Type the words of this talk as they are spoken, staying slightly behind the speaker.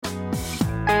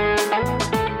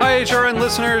HRN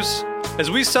listeners.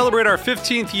 As we celebrate our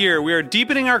 15th year, we are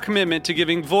deepening our commitment to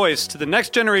giving voice to the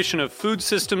next generation of food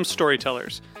systems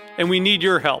storytellers, and we need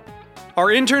your help. Our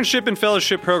internship and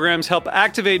fellowship programs help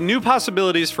activate new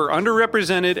possibilities for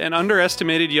underrepresented and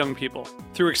underestimated young people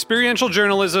through experiential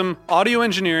journalism, audio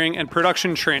engineering, and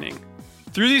production training.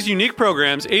 Through these unique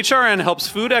programs, HRN helps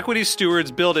food equity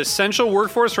stewards build essential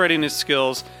workforce readiness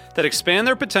skills that expand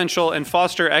their potential and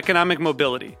foster economic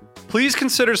mobility. Please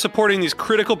consider supporting these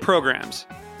critical programs.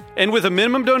 And with a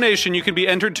minimum donation, you can be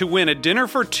entered to win a dinner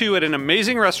for two at an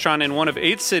amazing restaurant in one of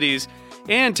 8 cities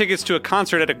and tickets to a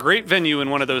concert at a great venue in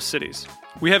one of those cities.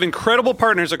 We have incredible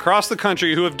partners across the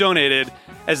country who have donated,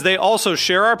 as they also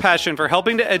share our passion for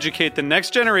helping to educate the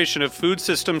next generation of food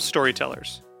systems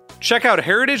storytellers. Check out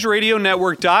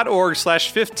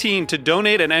heritageradionetwork.org/15 to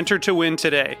donate and enter to win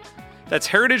today. That's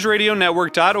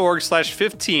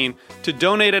heritageradionetwork.org/15 to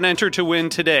donate and enter to win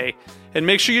today. And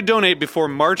make sure you donate before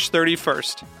March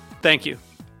 31st. Thank you.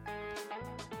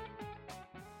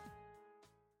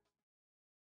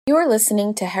 You are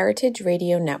listening to Heritage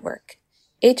Radio Network.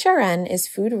 HRN is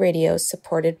food radio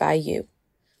supported by you.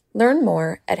 Learn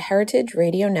more at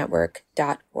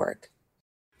heritageradionetwork.org.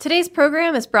 Today's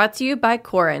program is brought to you by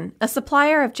Korin, a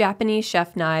supplier of Japanese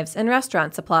chef knives and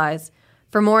restaurant supplies.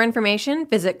 For more information,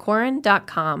 visit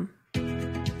Korin.com.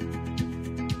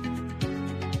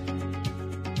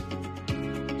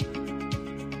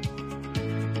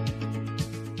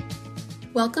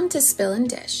 Welcome to Spill and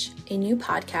Dish, a new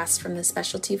podcast from the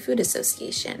Specialty Food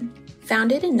Association.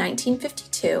 Founded in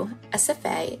 1952,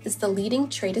 SFA is the leading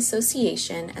trade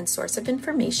association and source of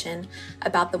information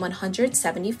about the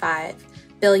 $175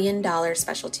 billion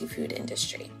specialty food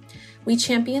industry. We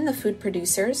champion the food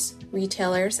producers,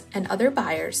 retailers, and other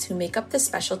buyers who make up the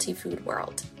specialty food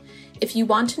world. If you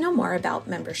want to know more about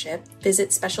membership, visit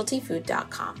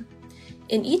specialtyfood.com.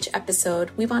 In each episode,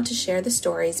 we want to share the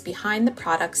stories behind the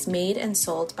products made and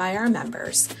sold by our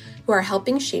members who are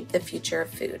helping shape the future of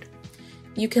food.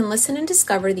 You can listen and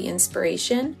discover the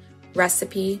inspiration,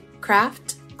 recipe,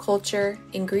 craft, culture,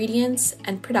 ingredients,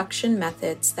 and production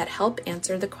methods that help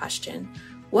answer the question,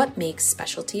 what makes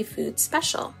specialty food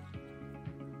special?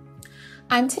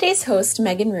 I'm today's host,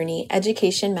 Megan Rooney,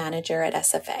 Education Manager at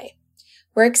SFA.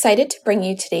 We're excited to bring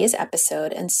you today's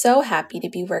episode and so happy to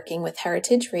be working with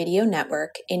Heritage Radio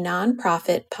Network, a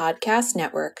nonprofit podcast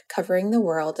network covering the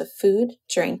world of food,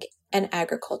 drink, and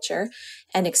agriculture,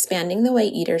 and expanding the way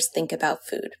eaters think about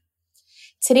food.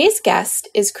 Today's guest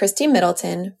is Kristie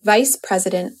Middleton, Vice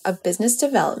President of Business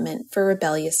Development for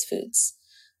Rebellyous Foods.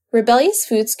 Rebellyous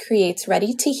Foods creates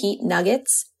ready-to-heat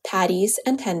nuggets, patties,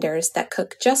 and tenders that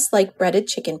cook just like breaded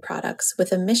chicken products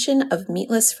with a mission of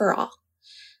meatless for all.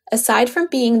 Aside from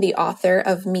being the author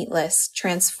of Meatless,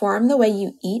 Transform the Way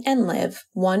You Eat and Live,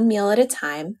 One Meal at a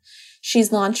Time,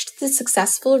 she's launched the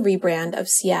successful rebrand of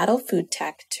Seattle Food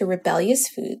Tech to Rebellyous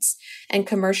Foods and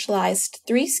commercialized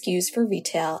 3 SKUs for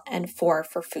retail and 4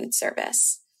 for food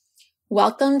service.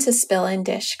 Welcome to Spill and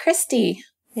Dish, Kristie.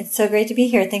 It's so great to be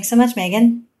here. Thanks so much,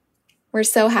 Megan. We're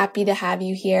so happy to have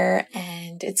you here,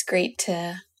 and it's great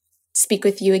to speak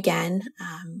with you again.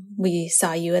 We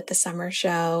saw you at the summer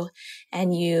show,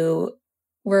 and you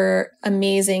were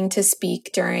amazing to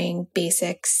speak during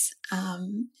basics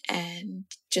and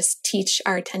just teach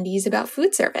our attendees about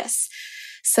food service.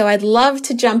 So I'd love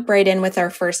to jump right in with our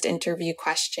first interview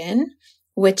question,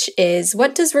 which is,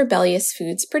 what does Rebellyous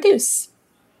Foods produce?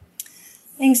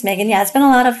 Thanks, Megan. Yeah, it's been a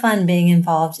lot of fun being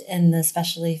involved in the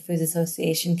Specialty Foods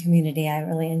Association community. I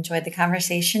really enjoyed the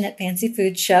conversation at Fancy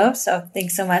Food Show, so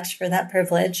thanks so much for that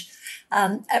privilege.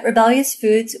 At Rebellyous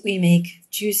Foods, we make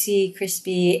juicy,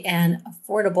 crispy, and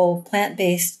affordable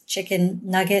plant-based chicken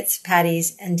nuggets,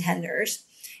 patties, and tenders.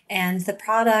 And the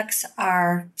products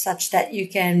are such that you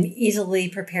can easily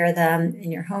prepare them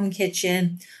in your home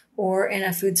kitchen or in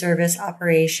a food service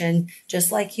operation,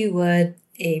 just like you would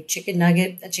a chicken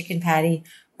nugget, a chicken patty,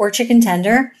 or chicken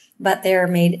tender, but they're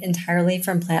made entirely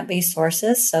from plant-based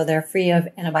sources. So they're free of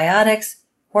antibiotics,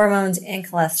 hormones, and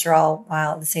cholesterol,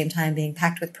 while at the same time being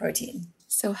packed with protein.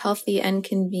 So healthy and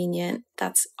convenient.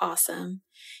 That's awesome.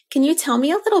 Can you tell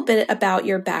me a little bit about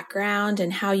your background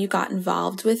and how you got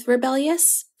involved with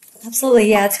Rebellyous? Absolutely.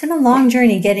 Yeah, it's been a long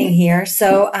journey getting here.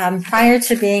 So prior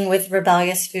to being with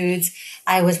Rebellyous Foods,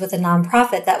 I was with a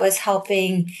nonprofit that was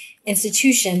helping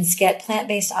institutions get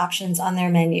plant-based options on their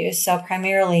menus. So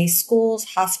primarily schools,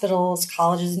 hospitals,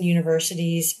 colleges and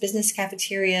universities, business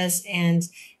cafeterias, and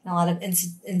in a lot of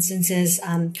instances,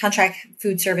 contract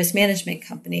food service management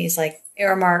companies like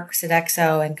Aramark,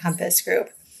 Sodexo, and Compass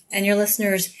Group. And your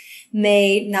listeners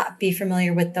may not be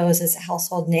familiar with those as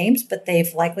household names, but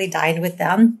they've likely dined with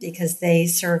them because they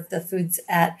serve the foods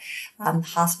at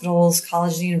hospitals,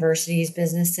 colleges, universities,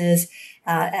 businesses,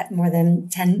 at more than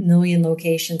 10 million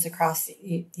locations across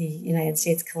the United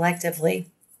States collectively.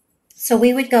 So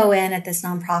we would go in at this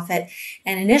nonprofit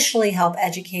and initially help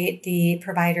educate the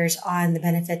providers on the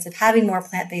benefits of having more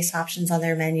plant-based options on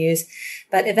their menus.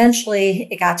 But eventually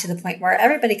it got to the point where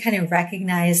everybody kind of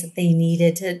recognized that they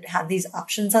needed to have these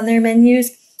options on their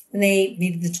menus, and they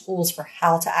needed the tools for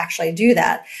how to actually do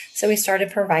that. So we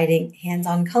started providing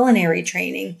hands-on culinary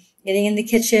training, getting in the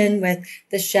kitchen with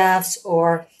the chefs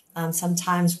or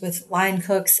sometimes with line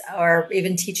cooks, or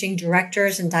even teaching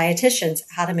directors and dietitians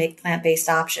how to make plant-based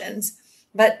options.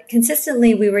 But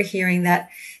consistently, we were hearing that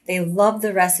they love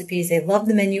the recipes, they love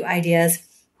the menu ideas,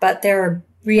 but there are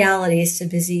realities to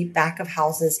busy back of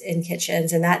houses in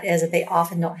kitchens, and that is that they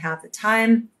often don't have the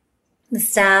time, the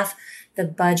staff, the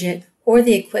budget, or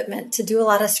the equipment to do a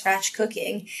lot of scratch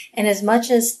cooking. And as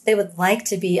much as they would like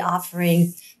to be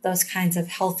offering those kinds of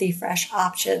healthy, fresh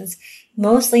options,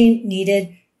 mostly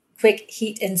needed quick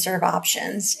heat and serve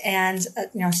options. And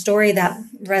a story that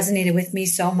resonated with me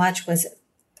so much was,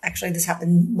 actually this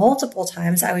happened multiple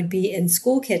times. I would be in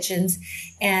school kitchens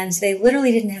and they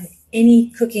literally didn't have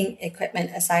any cooking equipment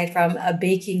aside from a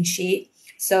baking sheet.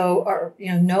 So, or,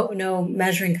 no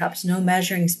measuring cups, no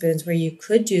measuring spoons where you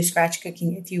could do scratch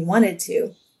cooking if you wanted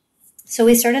to. So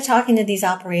we started talking to these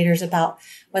operators about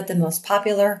what the most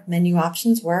popular menu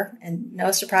options were. And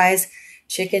no surprise,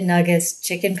 chicken nuggets,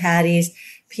 chicken patties,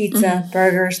 pizza,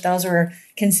 burgers, those were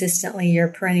consistently your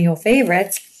perennial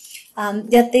favorites.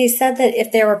 Yet they said that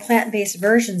if there were plant-based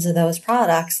versions of those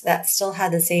products that still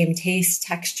had the same taste,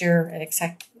 texture, and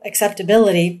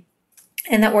acceptability,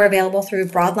 and that were available through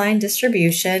broadline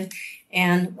distribution,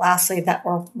 and lastly, that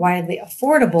were widely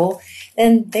affordable,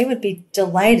 then they would be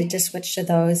delighted to switch to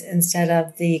those instead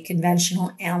of the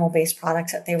conventional animal-based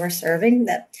products that they were serving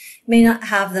that may not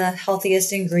have the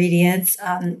healthiest ingredients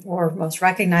or most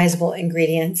recognizable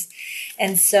ingredients.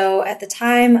 And so at the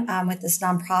time, with this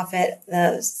nonprofit,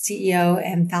 the CEO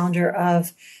and founder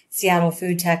of Seattle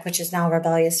Food Tech, which is now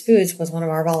Rebellious Foods, was one of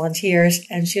our volunteers.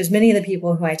 And she was many of the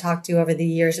people who I talked to over the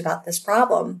years about this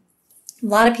problem. A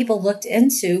lot of people looked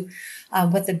into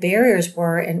what the barriers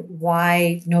were and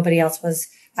why nobody else was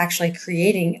actually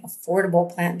creating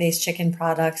affordable plant-based chicken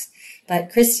products.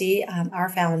 But Kristie, our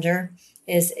founder,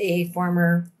 is a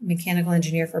former mechanical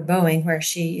engineer for Boeing, where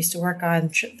she used to work on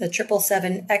the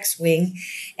 777 X-Wing.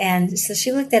 And so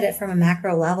she looked at it from a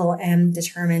macro level and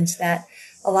determined that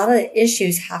a lot of the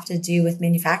issues have to do with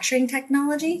manufacturing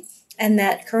technology, and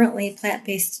that currently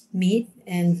plant-based meat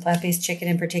and plant-based chicken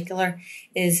in particular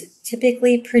is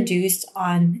typically produced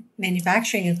on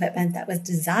manufacturing equipment that was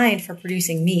designed for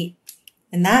producing meat.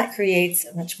 And that creates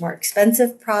a much more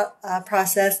expensive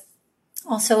process,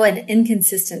 also an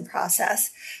inconsistent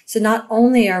process. So not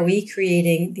only are we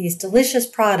creating these delicious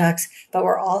products, but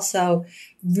we're also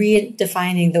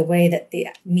redefining the way that the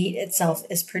meat itself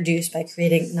is produced by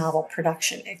creating novel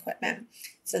production equipment.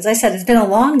 So as I said, it's been a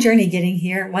long journey getting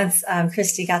here. Once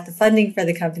Kristie got the funding for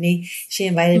the company, she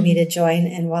invited me to join.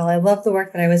 And while I love the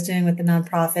work that I was doing with the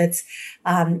nonprofits,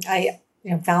 I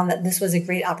found that this was a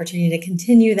great opportunity to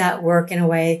continue that work in a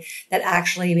way that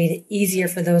actually made it easier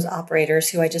for those operators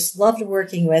who I just loved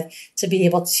working with to be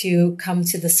able to come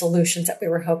to the solutions that we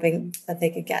were hoping that they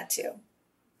could get to.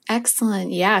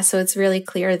 Excellent. Yeah. So it's really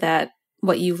clear that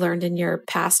what you've learned in your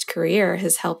past career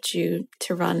has helped you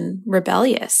to run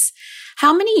Rebellyous.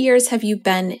 How many years have you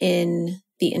been in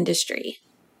the industry?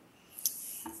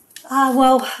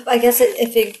 Well, I guess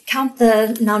if you count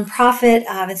the nonprofit,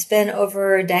 it's been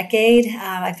over a decade.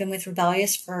 I've been with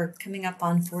Rebellyous for coming up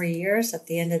on 4 years at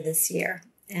the end of this year.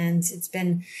 And it's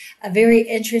been a very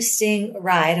interesting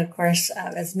ride. Of course,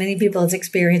 as many people have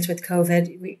experienced with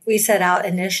COVID, we set out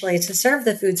initially to serve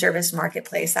the food service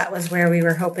marketplace. That was where we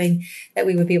were hoping that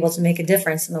we would be able to make a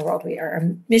difference in the world. We are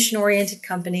a mission-oriented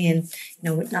company, and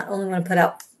we not only want to put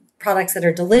out products that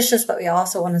are delicious, but we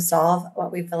also want to solve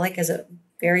what we feel like is a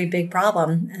very big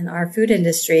problem in our food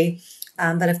industry.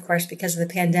 But of course, because of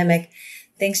the pandemic,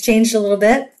 things changed a little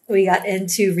bit. We got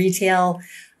into retail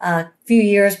a few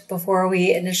years before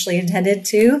we initially intended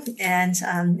to. And,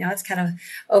 it's kind of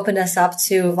opened us up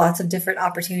to lots of different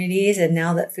opportunities. And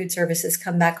now that food service has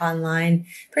come back online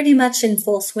pretty much in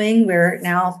full swing, we're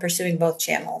now pursuing both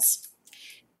channels.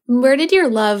 Where did your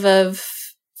love of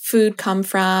food come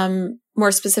from,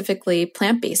 more specifically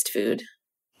plant-based food?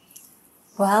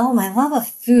 Well, my love of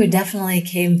food definitely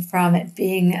came from it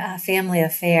being a family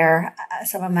affair.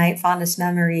 Some of my fondest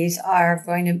memories are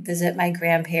going to visit my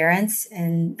grandparents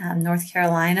in North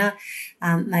Carolina.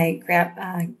 My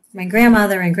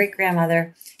grandmother and great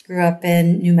grandmother grew up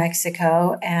in New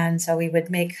Mexico, and so we would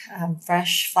make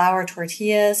fresh flour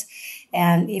tortillas.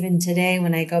 And even today,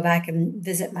 when I go back and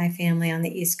visit my family on the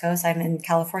East Coast, I'm in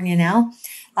California now.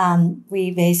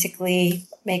 We basically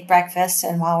make breakfast,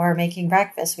 and while we're making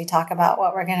breakfast, we talk about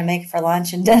what we're going to make for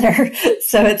lunch and dinner.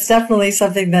 So it's definitely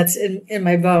something that's in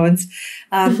my bones.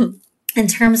 In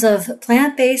terms of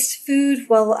plant-based food,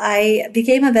 well, I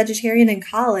became a vegetarian in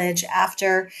college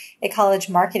after a college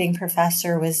marketing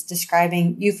professor was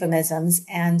describing euphemisms,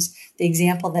 and the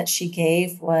example that she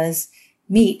gave was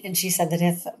meat. And she said that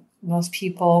if most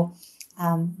people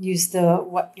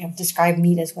describe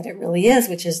meat as what it really is,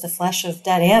 which is the flesh of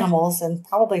dead animals, and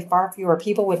probably far fewer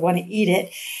people would want to eat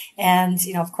it. And,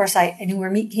 of course, I knew where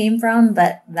meat came from,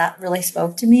 but that really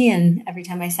spoke to me. And every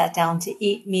time I sat down to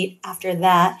eat meat after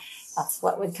that, that's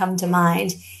what would come to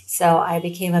mind. So I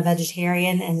became a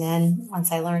vegetarian. And then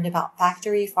once I learned about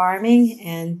factory farming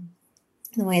and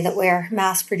the way that we're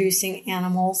mass producing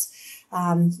animals,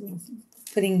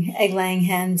 putting egg-laying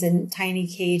hens in tiny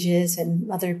cages and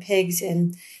mother pigs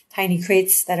in tiny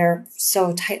crates that are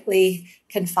so tightly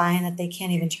confined that they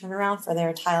can't even turn around for their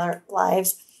entire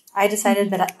lives, I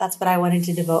decided that that's what I wanted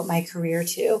to devote my career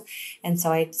to. And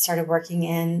so I started working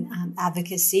in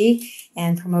advocacy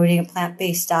and promoting a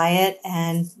plant-based diet,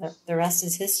 and the rest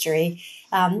is history.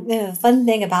 The fun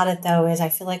thing about it, though, is I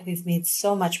feel like we've made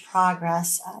so much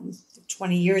progress.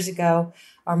 20 years ago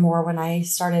or more, when I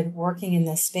started working in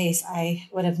this space, I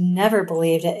would have never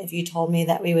believed it if you told me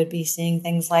that we would be seeing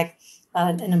things like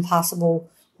an Impossible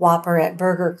Whopper at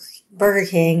Burger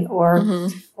King, or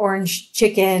orange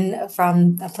chicken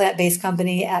from a plant-based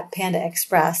company at Panda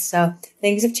Express. So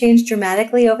things have changed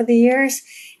dramatically over the years,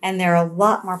 and there are a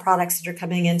lot more products that are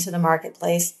coming into the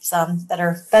marketplace, some that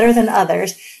are better than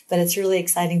others, but it's really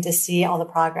exciting to see all the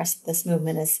progress that this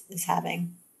movement is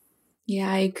having. Yeah,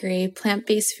 I agree.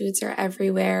 Plant-based foods are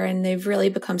everywhere, and they've really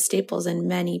become staples in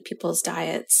many people's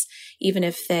diets, even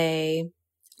if they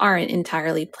aren't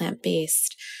entirely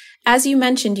plant-based. As you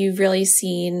mentioned, you've really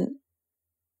seen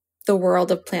the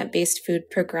world of plant-based food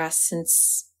progress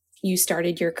since you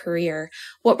started your career.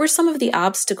 What were some of the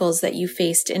obstacles that you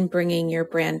faced in bringing your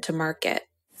brand to market?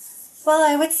 Well,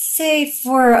 I would say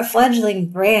for a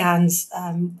fledgling brand,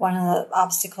 one of the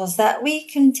obstacles that we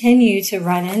continue to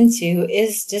run into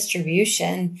is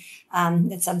distribution.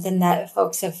 It's something that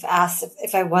folks have asked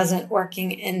if I wasn't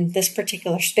working in this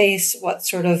particular space, what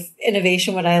sort of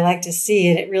innovation would I like to see?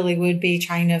 And it really would be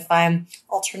trying to find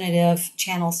alternative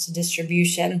channels to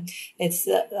distribution. It's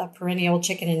a perennial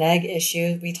chicken and egg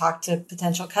issue. We talk to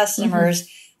potential customers,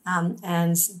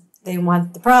 and they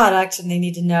want the product and they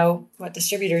need to know what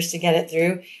distributors to get it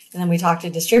through. And then we talk to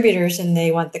distributors and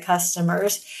they want the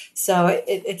customers. So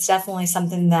it's definitely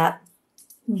something that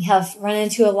we have run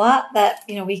into a lot that,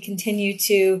 we continue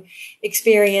to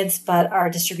experience, but our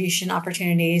distribution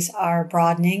opportunities are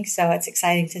broadening. So it's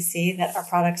exciting to see that our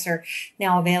products are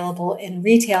now available in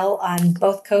retail on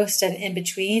both coasts and in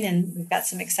between. And we've got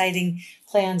some exciting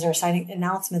plans or exciting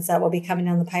announcements that will be coming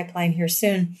down the pipeline here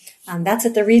soon. That's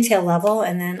at the retail level.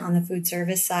 And then on the food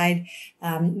service side,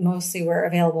 mostly we're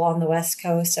available on the West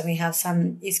Coast, and we have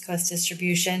some East Coast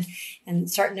distribution and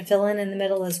starting to fill in the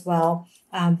middle as well.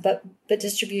 But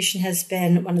distribution has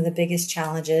been one of the biggest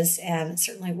challenges, and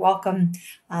certainly welcome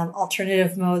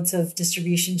alternative modes of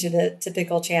distribution to the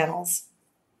typical channels.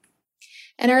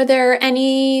 And are there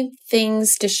any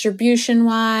things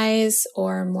distribution-wise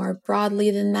or more broadly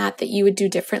than that you would do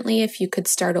differently if you could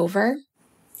start over?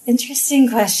 Interesting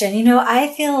question. I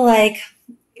feel like,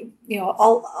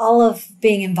 all of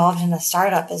being involved in a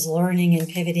startup is learning and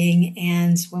pivoting.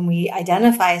 And when we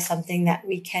identify something that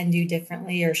we can do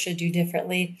differently or should do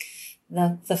differently,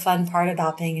 the fun part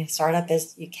about being a startup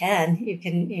is you can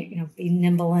be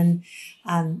nimble and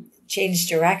change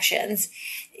directions.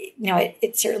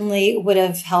 It certainly would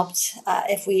have helped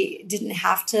if we didn't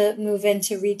have to move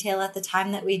into retail at the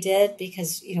time that we did,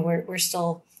 because we're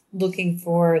still looking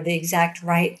for the exact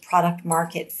right product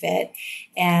market fit.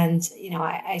 And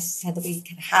I said that we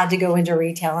had to go into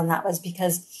retail, and that was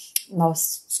because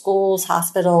most schools,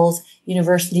 hospitals,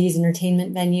 universities,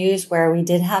 entertainment venues where we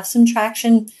did have some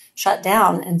traction shut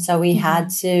down. And so we had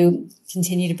to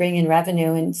continue to bring in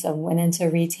revenue, and so went into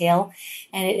retail.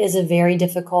 And it is a very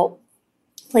difficult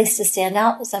place to stand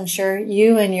out, as I'm sure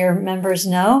you and your members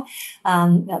know,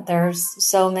 that there's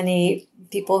so many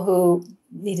people who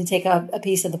need to take a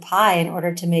piece of the pie in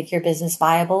order to make your business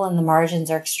viable, and the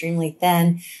margins are extremely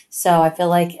thin. So I feel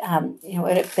like, it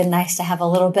would have been nice to have a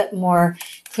little bit more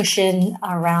cushion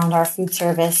around our food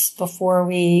service before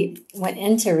we went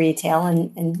into retail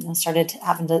and started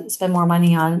having to spend more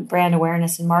money on brand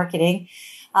awareness and marketing.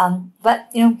 But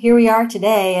here we are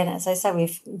today. And as I said,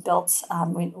 we've built,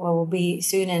 we'll be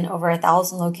soon in over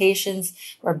 1,000 locations.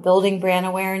 We're building brand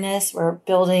awareness. We're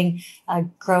building a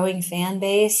growing fan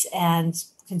base and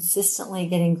consistently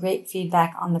getting great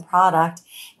feedback on the product.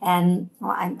 And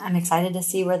I'm excited to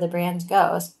see where the brand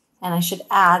goes. And I should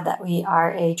add that we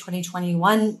are a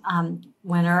 2021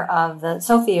 winner of the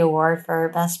Sophie Award for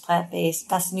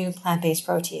best new plant-based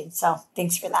protein. So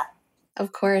thanks for that.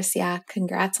 Of course, yeah.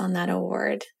 Congrats on that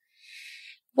award.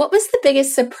 What was the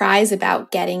biggest surprise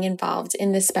about getting involved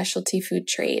in the specialty food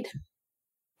trade?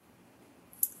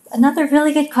 Another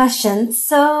really good question.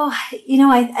 So,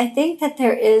 I think that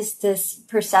there is this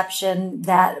perception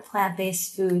that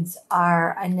plant-based foods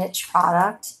are a niche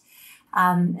product.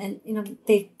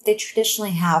 They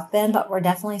traditionally have been, but we're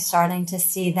definitely starting to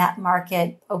see that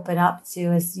market open up to,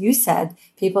 as you said,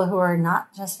 people who are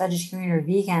not just vegetarian or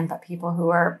vegan, but people who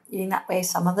are eating that way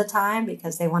some of the time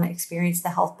because they want to experience the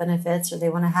health benefits or they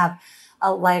want to have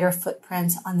a lighter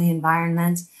footprint on the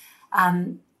environment.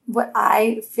 What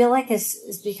I feel like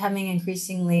is becoming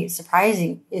increasingly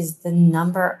surprising is the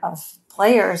number of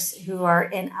players who are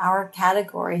in our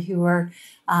category who are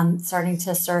starting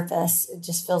to surface. It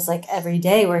just feels like every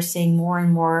day we're seeing more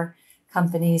and more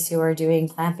companies who are doing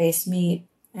plant-based meat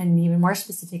and even more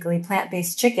specifically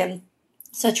plant-based chicken.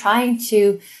 So trying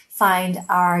to find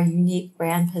our unique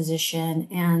brand position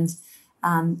and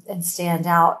stand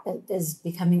out is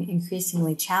becoming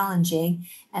increasingly challenging.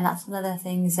 And that's one of the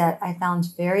things that I found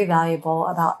very valuable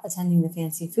about attending the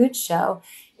Fancy Food Show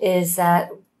is that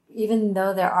even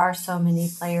though there are so many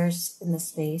players in the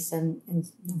space and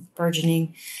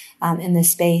burgeoning in this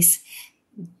space,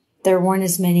 there weren't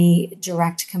as many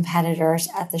direct competitors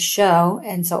at the show.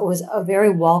 And so it was a very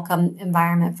welcome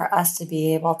environment for us to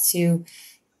be able to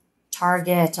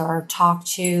target or talk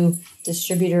to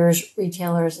distributors,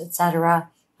 retailers, etc.,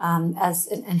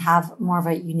 and have more of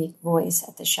a unique voice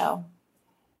at the show.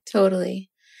 Totally.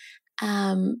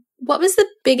 What was the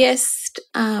biggest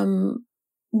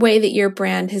way that your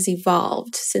brand has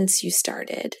evolved since you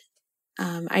started?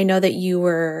 I know that you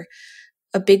were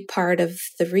a big part of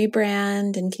the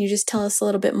rebrand, and can you just tell us a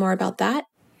little bit more about that?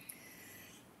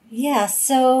 Yeah,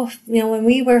 so when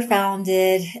we were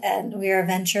founded, and we are a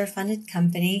venture-funded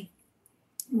company,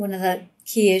 one of the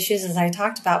key issues, as I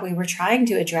talked about, we were trying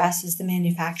to address is the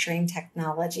manufacturing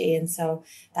technology. And so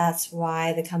that's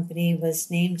why the company was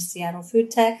named Seattle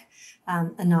Food Tech,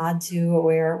 a nod to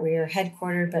where we are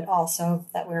headquartered, but also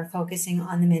that we're focusing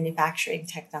on the manufacturing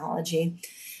technology.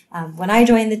 When I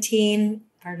joined the team,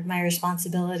 part of my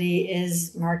responsibility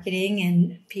is marketing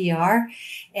and PR.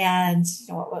 And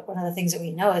one of the things that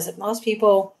we know is that most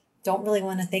people don't really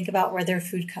want to think about where their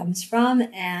food comes from.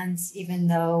 And even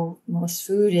though most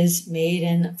food is made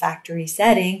in a factory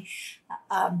setting,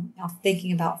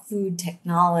 thinking about food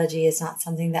technology is not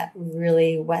something that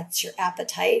really whets your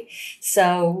appetite.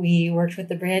 So we worked with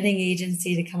the branding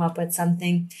agency to come up with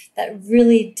something that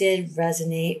really did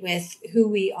resonate with who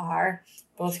we are,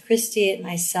 both Kristie and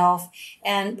myself,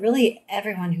 and really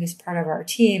everyone who's part of our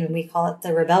team. And we call it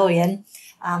the Rebellion.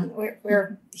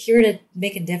 We're here to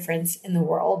make a difference in the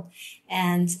world.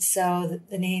 And so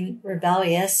the name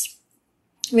Rebellyous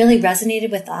really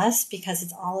resonated with us because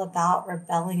it's all about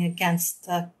rebelling against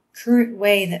the current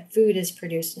way that food is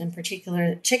produced, and in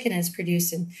particular, chicken is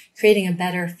produced, and creating a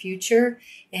better future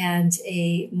and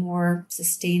a more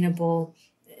sustainable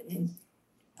and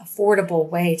affordable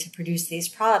way to produce these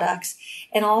products.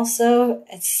 And also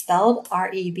it's spelled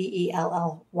Rebellyous.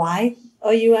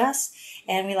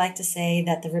 And we like to say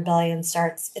that the rebellion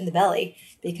starts in the belly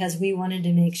because we wanted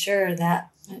to make sure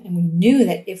that, and we knew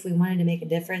that if we wanted to make a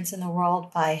difference in the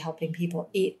world by helping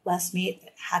people eat less meat,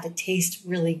 it had to taste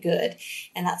really good.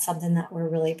 And that's something that we're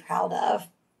really proud of.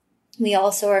 We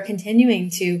also are continuing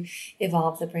to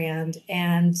evolve the brand,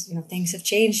 and things have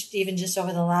changed even just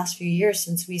over the last few years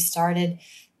since we started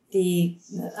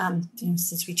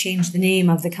since we changed the name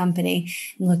of the company,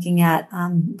 and looking at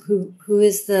who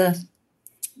is the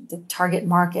target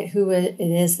market, who it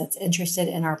is that's interested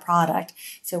in our product.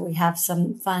 So we have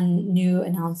some fun new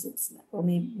announcements that we'll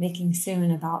be making soon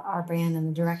about our brand and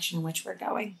the direction in which we're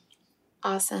going.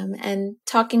 Awesome. And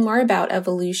talking more about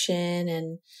evolution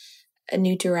and a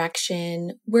new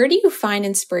direction, where do you find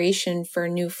inspiration for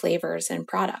new flavors and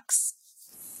products?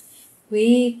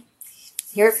 We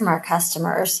hear it from our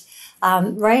customers.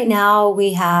 Right now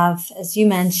we have, as you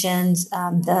mentioned,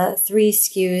 the 3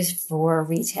 SKUs for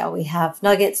retail. We have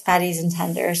nuggets, patties, and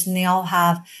tenders, and they all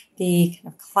have the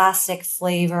kind of classic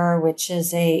flavor, which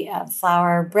is a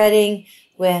flour breading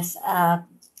with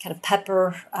kind of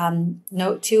pepper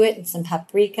note to it and some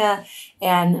paprika.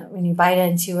 And when you bite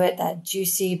into it, that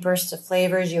juicy burst of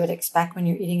flavors you would expect when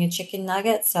you're eating a chicken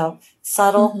nugget. So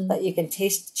subtle, but you can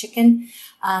taste the chicken.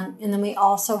 And then we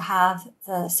also have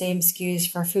the same SKUs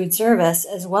for food service,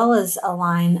 as well as a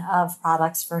line of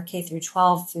products for K through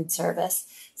 12 food service.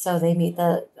 So they meet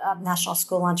the National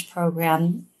School Lunch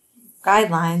Program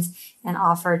guidelines and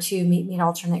offer 2 meat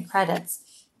alternate credits.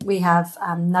 We have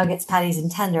nuggets, patties, and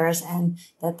tenders, and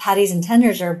the patties and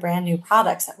tenders are brand new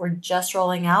products that we're just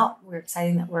rolling out. We're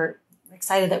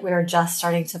excited that we are just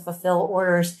starting to fulfill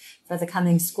orders for the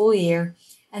coming school year.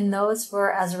 And those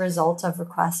were as a result of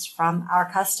requests from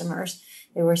our customers.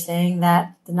 They were saying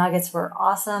that the nuggets were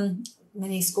awesome.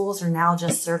 Many schools are now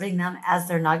just serving them as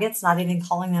their nuggets, not even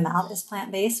calling them out as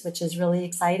plant-based, which is really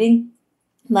exciting.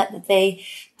 But they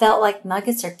felt like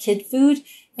nuggets are kid food,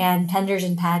 and tenders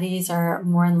and patties are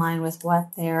more in line with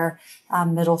what their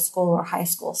middle school or high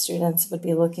school students would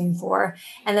be looking for.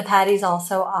 And the patties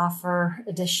also offer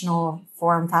additional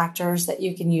form factors that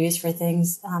you can use for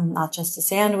things, not just a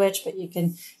sandwich, but you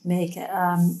can make,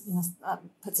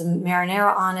 put some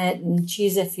marinara on it and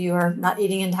cheese if you are not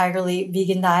eating entirely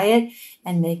vegan diet,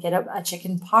 and make it a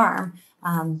chicken parm.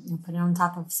 Put it on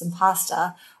top of some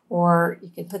pasta, or you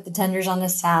could put the tenders on a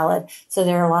salad. So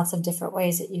there are lots of different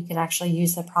ways that you can actually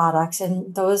use the products.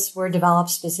 And those were developed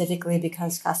specifically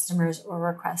because customers were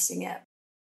requesting it.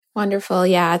 Wonderful.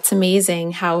 Yeah, it's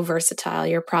amazing how versatile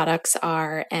your products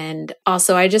are. And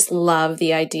also, I just love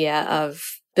the idea of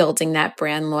building that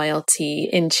brand loyalty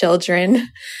in children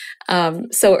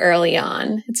so early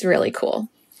on. It's really cool.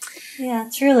 Yeah,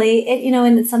 truly.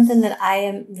 And it's something that I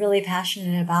am really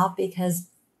passionate about because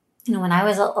when I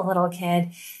was a little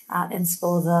kid in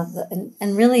school,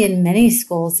 and really in many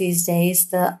schools these days,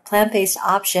 the plant-based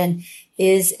option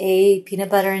is a peanut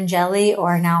butter and jelly,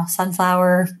 or now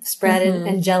sunflower spread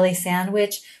and jelly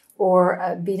sandwich, or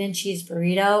a bean and cheese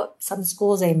burrito. Some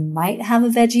schools, they might have a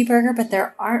veggie burger, but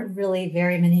there aren't really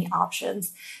very many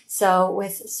options. So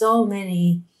with so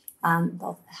many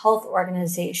both health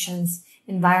organizations,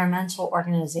 environmental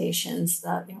organizations,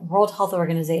 World Health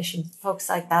Organization, folks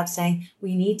like that saying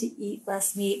we need to eat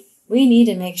less meat. We need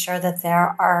to make sure that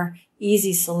there are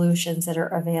easy solutions that are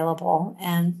available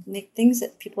and make things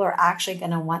that people are actually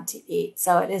going to want to eat.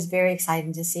 So it is very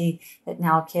exciting to see that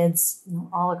now kids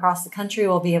all across the country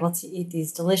will be able to eat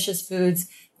these delicious foods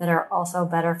that are also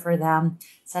better for them,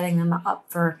 setting them up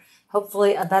for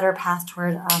hopefully a better path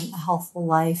toward a healthful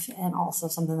life, and also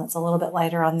something that's a little bit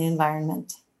lighter on the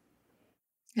environment.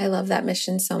 I love that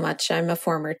mission so much. I'm a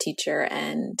former teacher,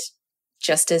 and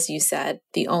just as you said,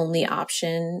 the only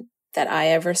option that I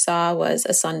ever saw was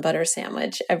a sun butter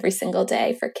sandwich every single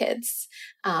day for kids.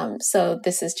 So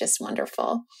this is just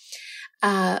wonderful.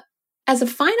 As a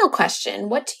final question,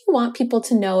 what do you want people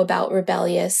to know about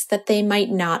Rebellyous that they might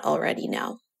not already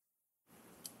know?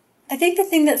 I think the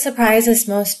thing that surprises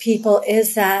most people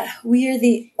is that we are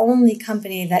the only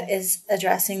company that is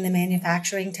addressing the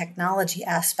manufacturing technology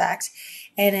aspect.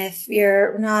 And if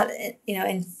you're not,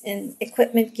 in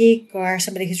equipment geek or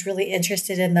somebody who's really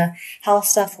interested in the how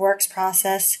stuff works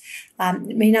process,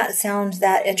 it may not sound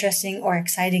that interesting or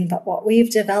exciting, but what we've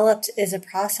developed is a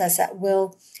process that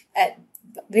will, at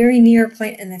very near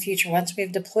point in the future, once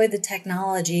we've deployed the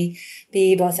technology,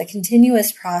 be both a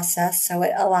continuous process. So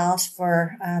it allows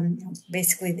for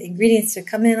basically the ingredients to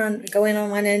go in on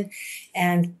one end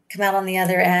and come out on the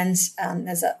other end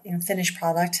as a finished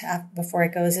product before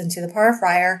it goes into the par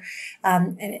fryer.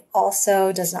 And it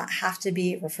also does not have to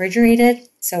be refrigerated.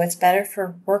 So it's better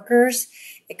for workers.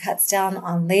 It cuts down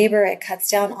on labor, it cuts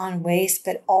down on waste,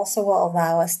 but also will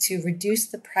allow us to reduce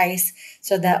the price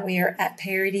so that we are at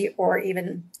parity or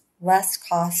even less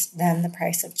cost than the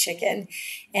price of chicken.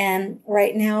 And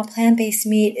right now, plant-based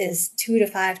meat is 2 to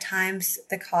 5 times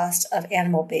the cost of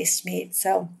animal-based meat.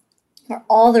 So for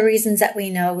all the reasons that we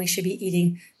know we should be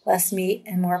eating less meat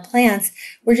and more plants,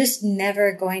 we're just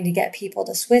never going to get people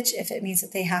to switch if it means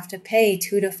that they have to pay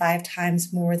 2 to 5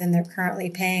 times more than they're currently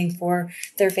paying for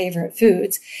their favorite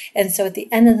foods. And so at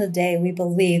the end of the day, we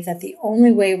believe that the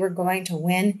only way we're going to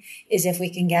win is if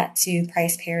we can get to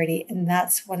price parity. And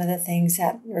that's one of the things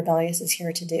that Rebellyous is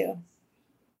here to do.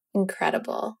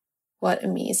 Incredible. What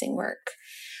amazing work.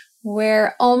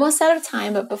 We're almost out of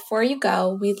time, but before you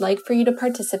go, we'd like for you to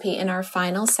participate in our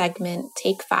final segment,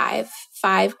 Take 5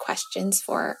 questions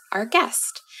for our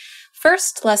guest.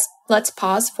 First, let's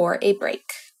pause for a break.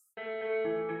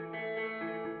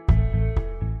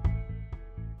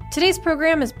 Today's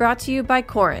program is brought to you by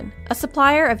Korin, a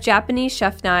supplier of Japanese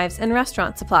chef knives and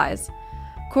restaurant supplies.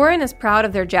 Korin is proud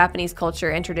of their Japanese culture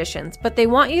and traditions, but they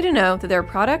want you to know that their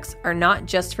products are not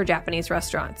just for Japanese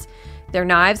restaurants. Their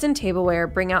knives and tableware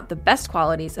bring out the best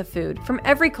qualities of food from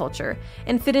every culture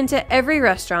and fit into every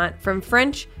restaurant from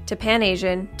French to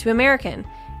Pan-Asian to American.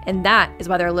 And that is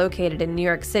why they're located in New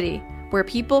York City, where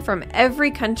people from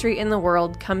every country in the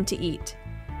world come to eat.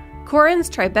 Korin's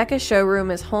Tribeca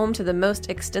showroom is home to the most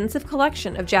extensive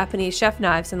collection of Japanese chef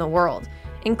knives in the world,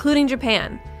 including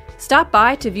Japan. Stop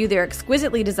by to view their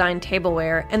exquisitely designed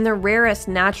tableware and the rarest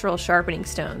natural sharpening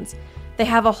stones. They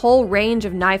have a whole range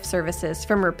of knife services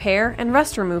from repair and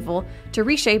rust removal to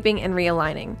reshaping and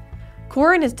realigning.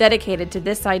 Korin is dedicated to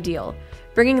this ideal,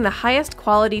 bringing the highest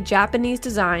quality Japanese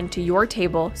design to your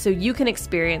table so you can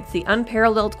experience the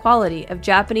unparalleled quality of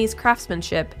Japanese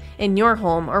craftsmanship in your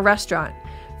home or restaurant.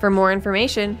 For more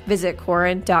information, visit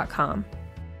Korin.com.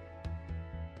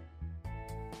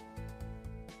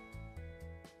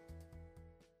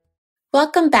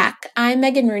 Welcome back. I'm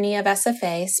Megan Rooney of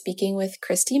SFA, speaking with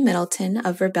Kristie Middleton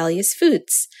of Rebellious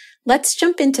Foods. Let's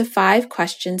jump into 5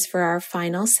 questions for our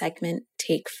final segment,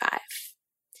 Take 5.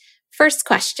 First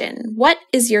question, what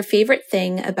is your favorite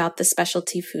thing about the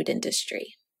specialty food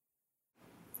industry?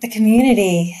 The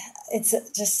community. It's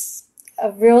just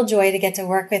a real joy to get to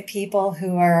work with people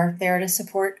who are there to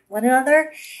support one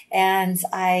another. And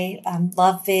I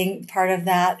love being part of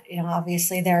that. You know,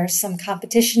 obviously there's some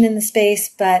competition in the space,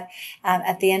 but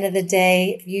at the end of the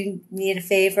day, if you need a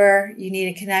favor, you need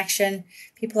a connection,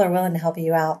 people are willing to help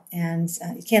you out. And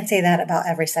you can't say that about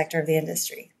every sector of the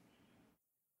industry.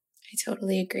 I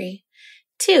totally agree.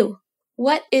 2,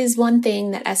 what is one thing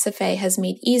that SFA has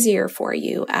made easier for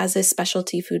you as a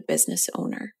specialty food business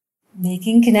owner?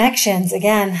 Making connections.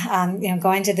 Again,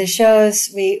 going to the shows,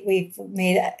 we've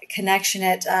made a connection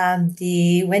at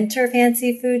the Winter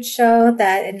Fancy Food Show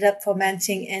that ended up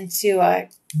fomenting into a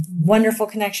wonderful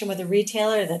connection with a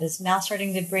retailer that is now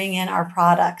starting to bring in our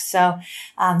products. So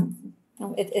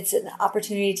it's an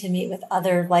opportunity to meet with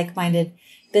other like-minded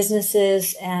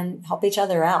businesses and help each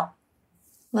other out.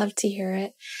 Love to hear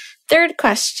it. Third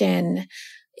question.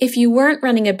 If you weren't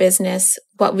running a business,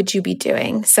 what would you be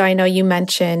doing? So I know you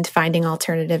mentioned finding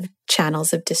alternative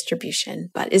channels of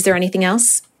distribution, but is there anything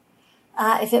else?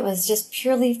 If it was just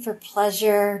purely for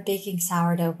pleasure, baking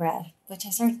sourdough bread, which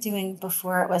I started doing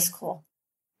before it was cool.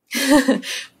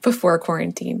 Before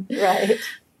quarantine. Right.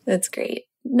 That's great.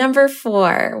 Number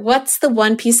 4, what's the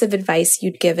one piece of advice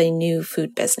you'd give a new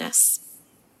food business?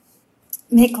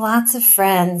 Make lots of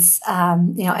friends.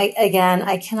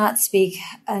 I cannot speak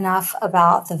enough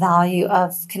about the value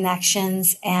of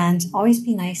connections and always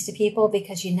be nice to people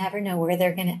because you never know where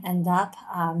they're going to end up.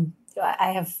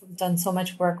 I have done so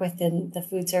much work within the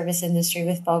food service industry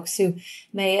with folks who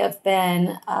may have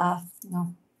been,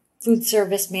 food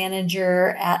service manager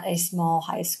at a small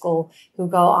high school who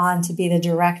go on to be the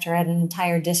director at an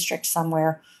entire district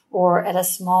somewhere, or at a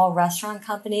small restaurant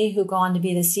company who go on to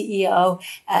be the CEO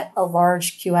at a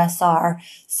large QSR.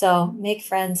 So make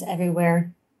friends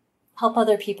everywhere, help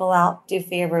other people out, do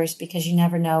favors, because you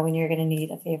never know when you're going to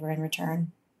need a favor in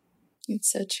return.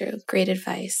 It's so true. Great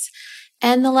advice.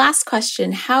 And the last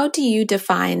question, how do you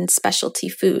define specialty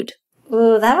food?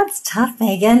 Ooh, that one's tough,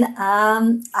 Megan.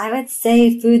 I would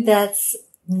say food that's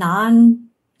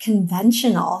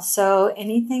non-conventional. So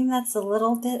anything that's a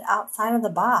little bit outside of the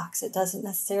box. It doesn't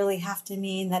necessarily have to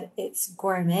mean that it's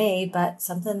gourmet, but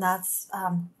something that's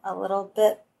a little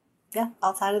bit,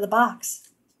 outside of the box.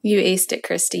 You aced it,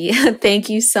 Kristie. Thank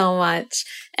you so much.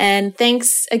 And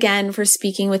thanks again for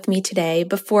speaking with me today.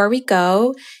 Before we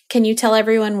go, can you tell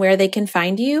everyone where they can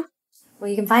find you? Well,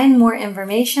 you can find more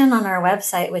information on our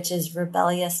website, which is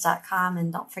rebellious.com.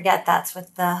 And don't forget, that's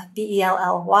with the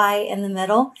Belly in the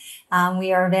middle.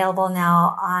 We are available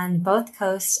now on both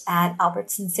coasts at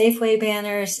Albertson Safeway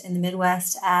banners, in the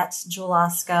Midwest at Jewel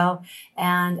Osco,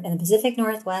 and in the Pacific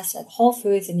Northwest at Whole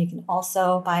Foods. And you can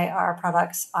also buy our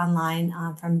products online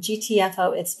from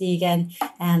GTFO It's Vegan.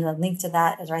 And the link to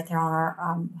that is right there on our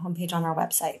homepage on our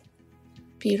website.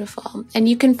 Beautiful. And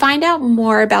you can find out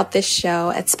more about this show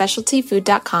at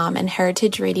specialtyfood.com and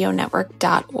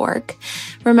heritageradionetwork.org.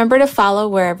 Remember to follow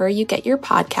wherever you get your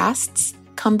podcasts.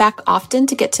 Come back often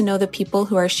to get to know the people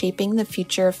who are shaping the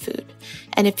future of food.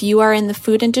 And if you are in the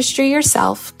food industry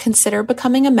yourself, consider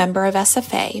becoming a member of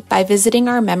SFA by visiting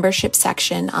our membership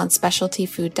section on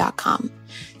specialtyfood.com.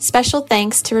 Special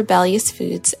thanks to Rebellious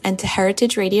Foods and to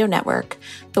Heritage Radio Network,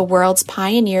 the world's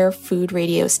pioneer food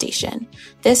radio station.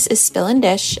 This is Spill and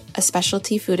Dish, a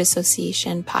Specialty Food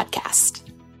Association podcast.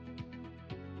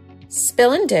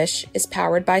 Spill and Dish is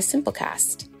powered by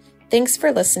Simplecast. Thanks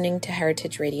for listening to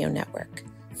Heritage Radio Network,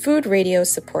 food radio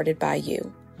supported by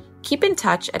you. Keep in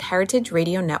touch at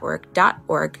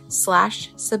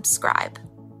heritageradionetwork.org/subscribe.